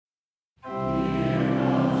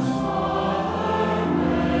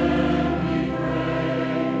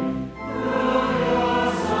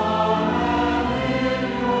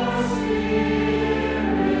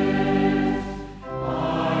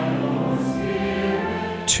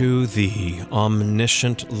To thee,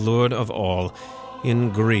 omniscient Lord of all, in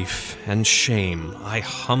grief and shame I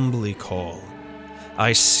humbly call.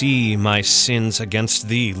 I see my sins against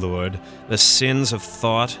thee, Lord, the sins of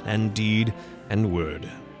thought and deed and word.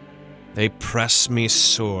 They press me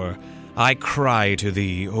sore. I cry to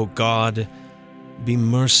thee, O God, be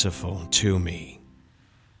merciful to me.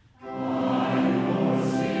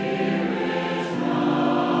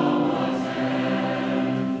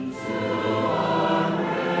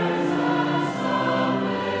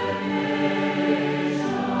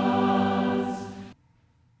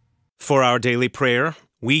 For our daily prayer,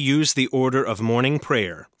 we use the order of morning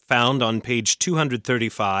prayer, found on page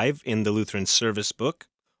 235 in the Lutheran Service Book,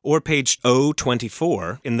 or page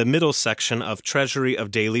 024 in the middle section of Treasury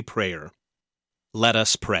of Daily Prayer. Let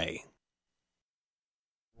us pray.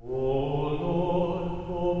 O Lord,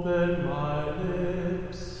 open my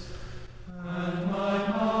lips, and my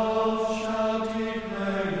mouth shall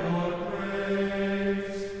declare your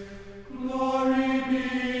praise. Glory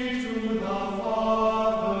be to the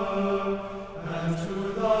Father, and to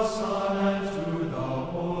the Son, and to the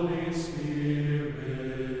Holy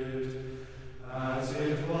Spirit, as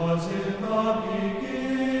it was in the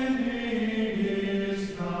beginning,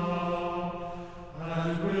 is now,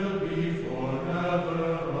 and will be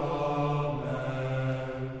forever.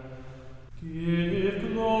 Amen. Give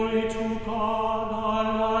glory to God, our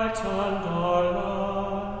light and our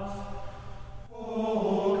life.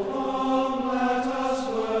 Oh, come, let us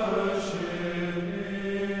worship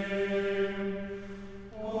Him.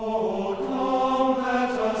 Oh, come,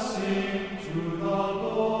 let us sing to the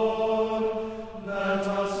Lord. Let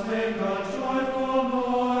us make a joyful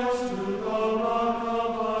noise to the rock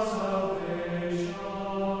of our salvation.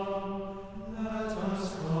 Let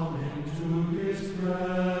us come into His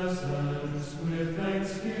presence with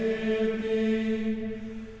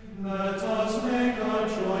thanksgiving. Let us make a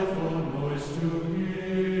joyful noise to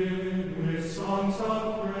Him with songs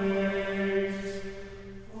of praise.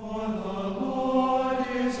 For the Lord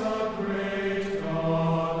is a great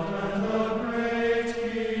God and a great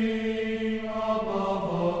King above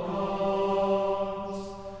all gods.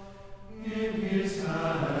 In His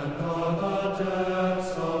hand are the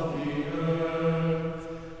depths of the earth.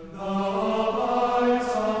 The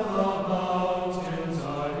heights of the mountains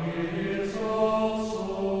are His also.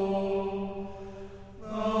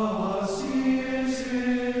 The sea is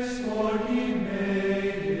His, for He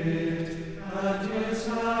made it, and His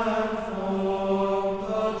hand formed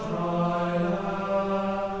the dry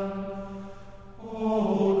land.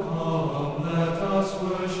 Oh, come, let us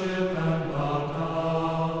worship and bow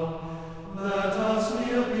down. Let us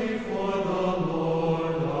kneel before the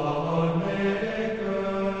Lord our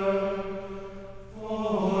Maker.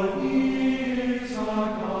 For He is our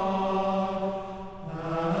God,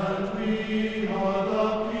 and we are the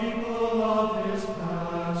people of His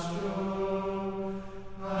pasture,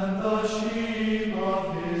 and the sheep of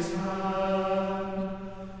His hand.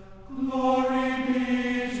 Glory be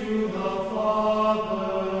to the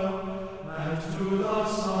Father, and to the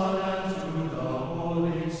Son, and to the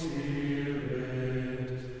Holy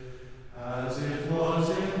Spirit, as it was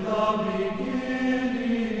in the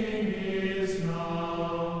beginning, is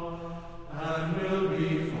now, and will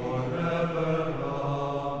be forever.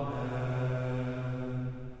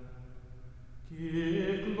 Amen.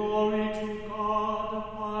 Give glory to God,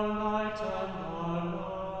 our light and our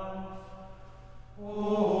life.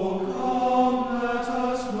 Oh, come, let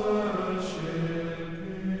us worship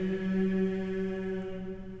Him.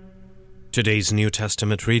 Today's New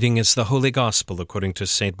Testament reading is the Holy Gospel according to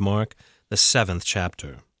St. Mark, the 7th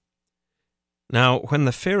chapter. Now, when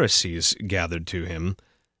the Pharisees gathered to him,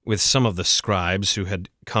 with some of the scribes who had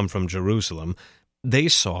come from Jerusalem, they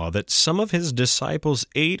saw that some of his disciples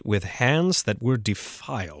ate with hands that were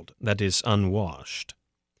defiled, that is, unwashed.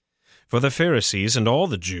 For the Pharisees and all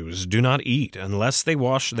the Jews do not eat unless they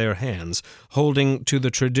wash their hands, holding to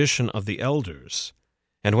the tradition of the elders.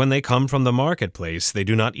 And when they come from the marketplace, they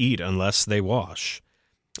do not eat unless they wash.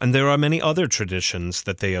 And there are many other traditions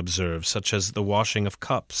that they observe, such as the washing of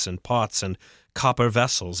cups and pots and copper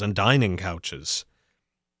vessels and dining couches.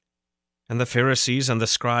 And the Pharisees and the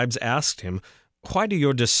scribes asked him, "Why do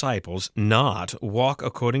your disciples not walk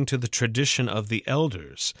according to the tradition of the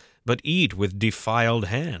elders, but eat with defiled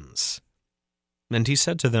hands?" And he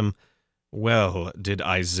said to them, "Well did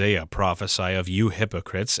Isaiah prophesy of you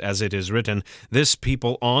hypocrites, as it is written, 'This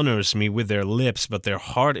people honors me with their lips, but their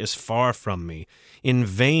heart is far from me. In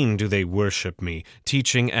vain do they worship me,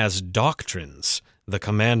 teaching as doctrines the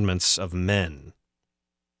commandments of men.'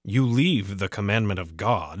 You leave the commandment of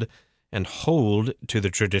God and hold to the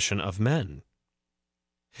tradition of men."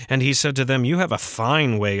 And he said to them, "You have a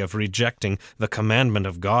fine way of rejecting the commandment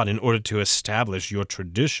of God in order to establish your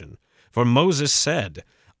tradition. For Moses said,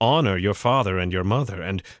 'Honor your father and your mother,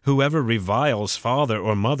 and whoever reviles father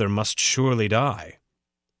or mother must surely die.'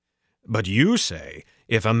 But you say,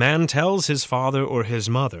 'If a man tells his father or his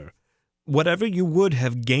mother, whatever you would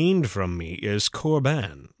have gained from me is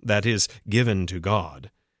korban, that is, given to God,'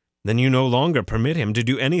 then you no longer permit him to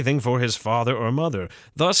do anything for his father or mother,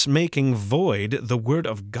 thus making void the word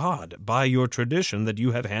of God by your tradition that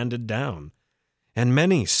you have handed down. And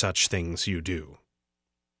many such things you do."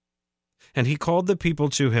 And he called the people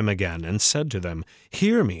to him again, and said to them,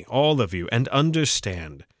 "Hear me, all of you, and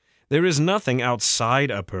understand. There is nothing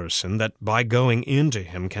outside a person that by going into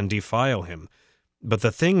him can defile him, but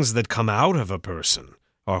the things that come out of a person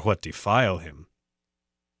are what defile him."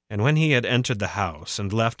 And when he had entered the house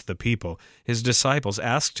and left the people, his disciples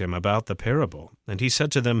asked him about the parable. And he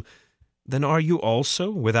said to them, "Then are you also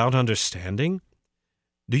without understanding?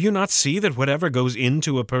 Do you not see that whatever goes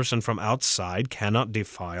into a person from outside cannot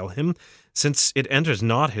defile him, since it enters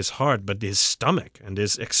not his heart but his stomach and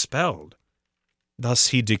is expelled?" Thus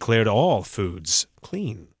he declared all foods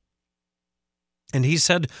clean. And he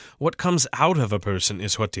said, "What comes out of a person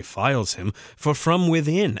is what defiles him, for from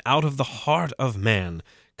within, out of the heart of man,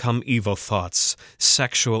 come evil thoughts,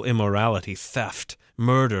 sexual immorality, theft,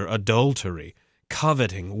 murder, adultery,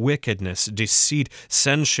 coveting, wickedness, deceit,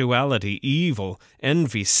 sensuality, evil,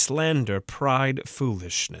 envy, slander, pride,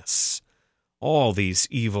 foolishness. All these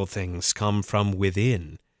evil things come from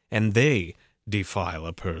within, and they defile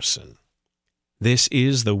a person." This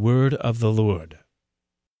is the word of the Lord.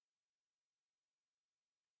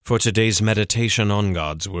 For today's meditation on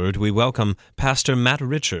God's Word, we welcome Pastor Matt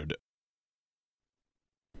Richard.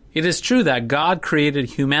 It is true that God created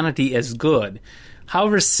humanity as good.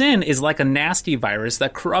 However, sin is like a nasty virus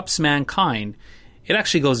that corrupts mankind. It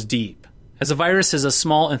actually goes deep. As a virus is a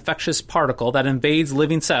small infectious particle that invades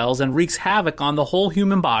living cells and wreaks havoc on the whole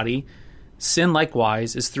human body, sin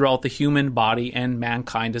likewise is throughout the human body and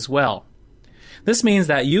mankind as well. This means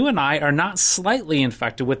that you and I are not slightly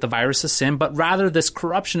infected with the virus of sin, but rather this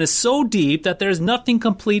corruption is so deep that there is nothing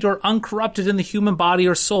complete or uncorrupted in the human body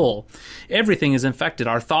or soul. Everything is infected.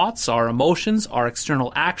 Our thoughts, our emotions, our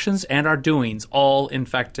external actions, and our doings, all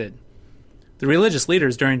infected. The religious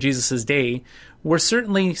leaders during Jesus' day were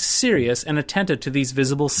certainly serious and attentive to these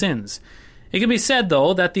visible sins. It can be said,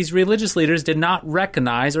 though, that these religious leaders did not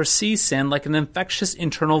recognize or see sin like an infectious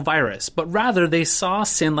internal virus, but rather they saw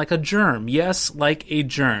sin like a germ. Yes, like a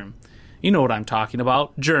germ. You know what I'm talking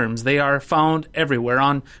about. Germs. They are found everywhere,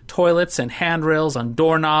 on toilets and handrails, on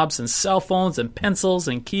doorknobs and cell phones and pencils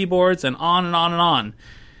and keyboards, and on and on and on.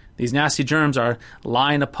 These nasty germs are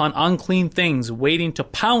lying upon unclean things, waiting to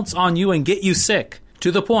pounce on you and get you sick.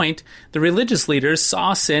 To the point, the religious leaders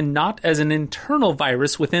saw sin not as an internal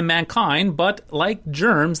virus within mankind, but like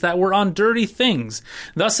germs that were on dirty things.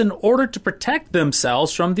 Thus, in order to protect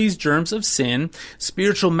themselves from these germs of sin,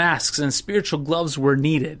 spiritual masks and spiritual gloves were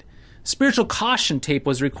needed. Spiritual caution tape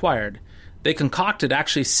was required. They concocted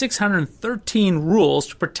actually 613 rules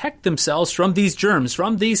to protect themselves from these germs,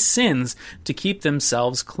 from these sins, to keep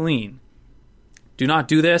themselves clean. Do not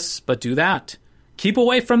do this, but do that. Keep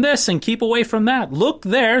away from this and keep away from that. Look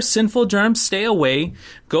there, sinful germs, stay away.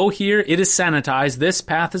 Go here, it is sanitized. This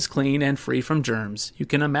path is clean and free from germs. You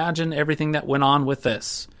can imagine everything that went on with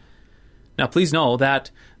this. Now, please know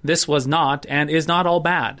that this was not and is not all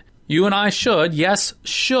bad. You and I should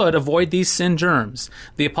avoid these sin germs.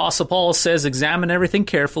 The Apostle Paul says, examine everything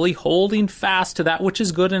carefully, holding fast to that which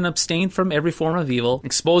is good and abstain from every form of evil.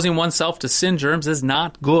 Exposing oneself to sin germs is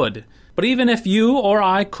not good. But even if you or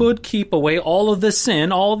I could keep away all of this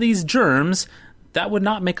sin, all these germs, that would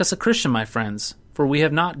not make us a Christian, my friends, for we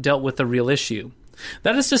have not dealt with the real issue.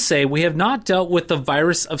 That is to say, we have not dealt with the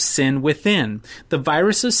virus of sin within, the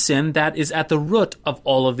virus of sin that is at the root of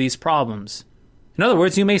all of these problems. In other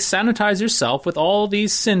words, you may sanitize yourself with all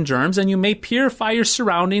these sin germs, and you may purify your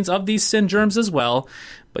surroundings of these sin germs as well,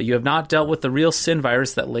 but you have not dealt with the real sin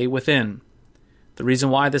virus that lay within. The reason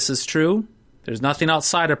why this is true? There's nothing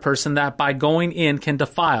outside a person that by going in can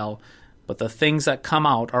defile, but the things that come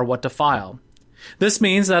out are what defile. This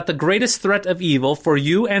means that the greatest threat of evil for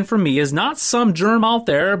you and for me is not some germ out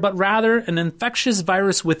there, but rather an infectious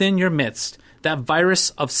virus within your midst, that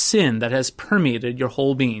virus of sin that has permeated your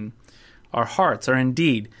whole being. Our hearts are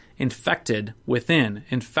indeed infected within,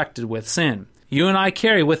 infected with sin. You and I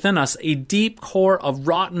carry within us a deep core of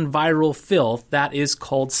rotten viral filth that is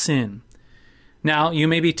called sin. Now, you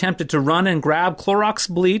may be tempted to run and grab Clorox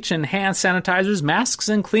bleach and hand sanitizers, masks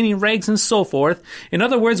and cleaning rags and so forth. In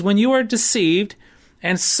other words, when you are deceived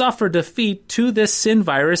and suffer defeat to this sin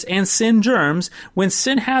virus and sin germs. When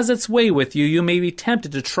sin has its way with you, you may be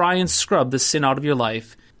tempted to try and scrub the sin out of your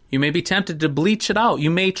life. You may be tempted to bleach it out. You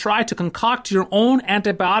may try to concoct your own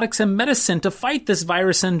antibiotics and medicine to fight this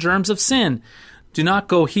virus and germs of sin. Do not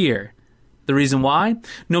go here. The reason why?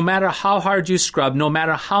 No matter how hard you scrub, no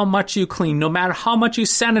matter how much you clean, no matter how much you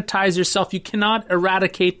sanitize yourself, you cannot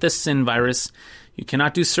eradicate this sin virus. You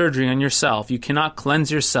cannot do surgery on yourself. You cannot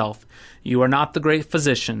cleanse yourself. You are not the great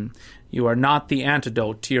physician. You are not the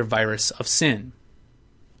antidote to your virus of sin.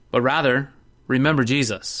 But rather, remember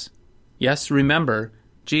Jesus. Yes, remember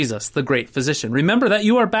Jesus, the great physician. Remember that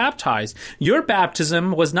you are baptized. Your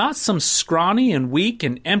baptism was not some scrawny and weak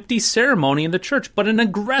and empty ceremony in the church, but an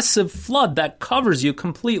aggressive flood that covers you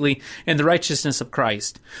completely in the righteousness of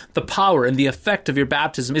Christ. The power and the effect of your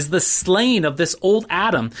baptism is the slaying of this old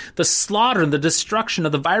Adam, the slaughter and the destruction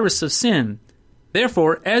of the virus of sin.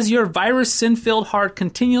 Therefore, as your virus sin-filled heart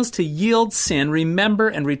continues to yield sin, remember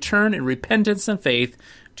and return in repentance and faith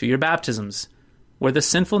to your baptisms, where the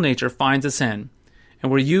sinful nature finds its end, and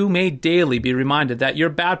where you may daily be reminded that your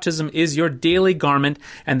baptism is your daily garment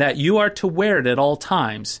and that you are to wear it at all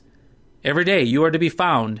times. Every day you are to be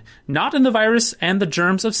found, not in the virus and the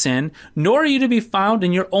germs of sin, nor are you to be found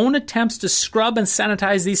in your own attempts to scrub and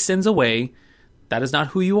sanitize these sins away. That is not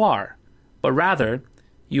who you are, but rather,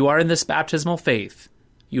 you are in this baptismal faith.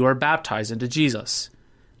 You are baptized into Jesus.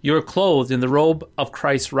 You are clothed in the robe of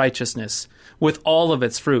Christ's righteousness, with all of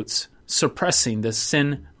its fruits, suppressing the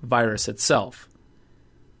sin virus itself.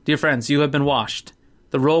 Dear friends, you have been washed.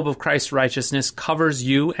 The robe of Christ's righteousness covers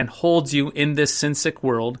you and holds you in this sin-sick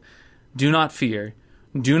world. Do not fear.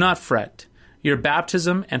 Do not fret. Your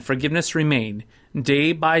baptism and forgiveness remain,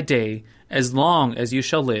 day by day, as long as you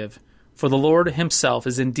shall live. For the Lord himself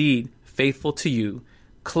is indeed faithful to you,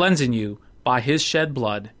 cleansing you by his shed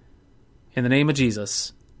blood. In the name of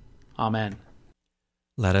Jesus. Amen.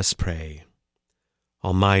 Let us pray.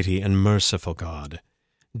 Almighty and merciful God,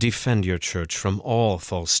 defend your church from all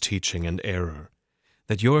false teaching and error,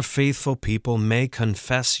 that your faithful people may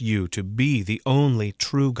confess you to be the only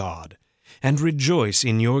true God, and rejoice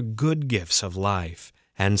in your good gifts of life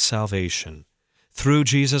and salvation, through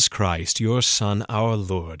Jesus Christ, your Son, our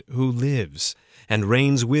Lord, who lives and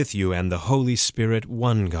reigns with you and the Holy Spirit,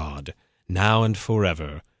 one God, now and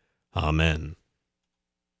forever. Amen.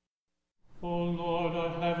 O Lord,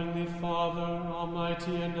 our heavenly Father,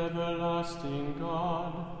 almighty and everlasting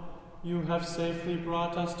God, you have safely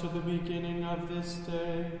brought us to the beginning of this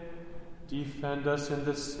day. Defend us in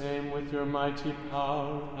the same with your mighty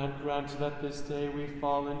power, and grant that this day we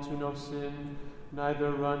fall into no sin,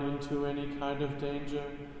 neither run into any kind of danger,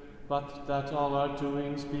 but that all our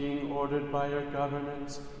doings, being ordered by your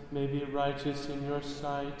governance, may be righteous in your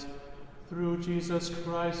sight. Through Jesus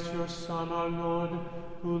Christ, your Son, our Lord,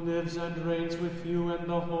 who lives and reigns with you and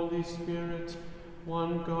the Holy Spirit,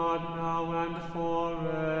 one God, now and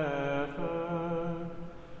forever.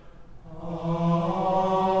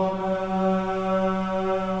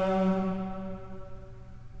 Amen.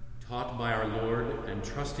 Taught by our Lord and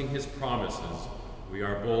trusting his promises, we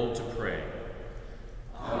are bold to pray.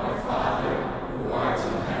 Our Father, who art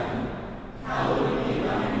in heaven, hallowed be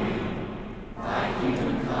thy name. Thy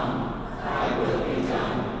kingdom come, thy will be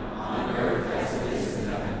done, on earth as it is in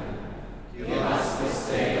heaven. Give us this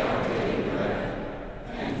day our daily bread,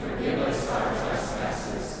 and forgive us our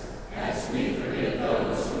trespasses, as we forgive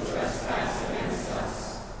those who trespass against us.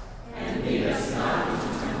 And lead us not into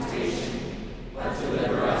temptation, but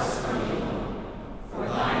deliver us from evil. For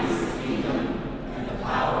thine is the kingdom, and the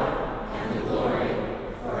power, and the glory,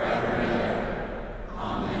 forever and ever.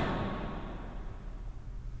 Amen.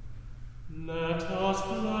 Let us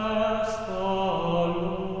bless the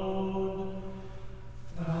Lord.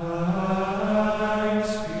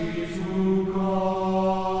 Thanks be to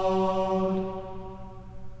God.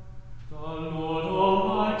 The Lord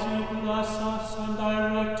Almighty bless us and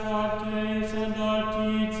direct our days and our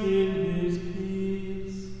deeds in his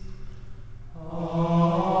peace. Amen.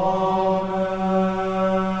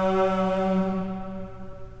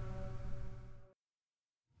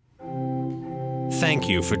 Thank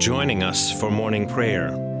you for joining us for morning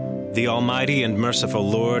prayer. The Almighty and merciful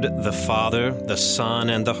Lord, the Father, the Son,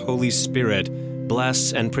 and the Holy Spirit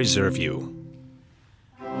bless and preserve you.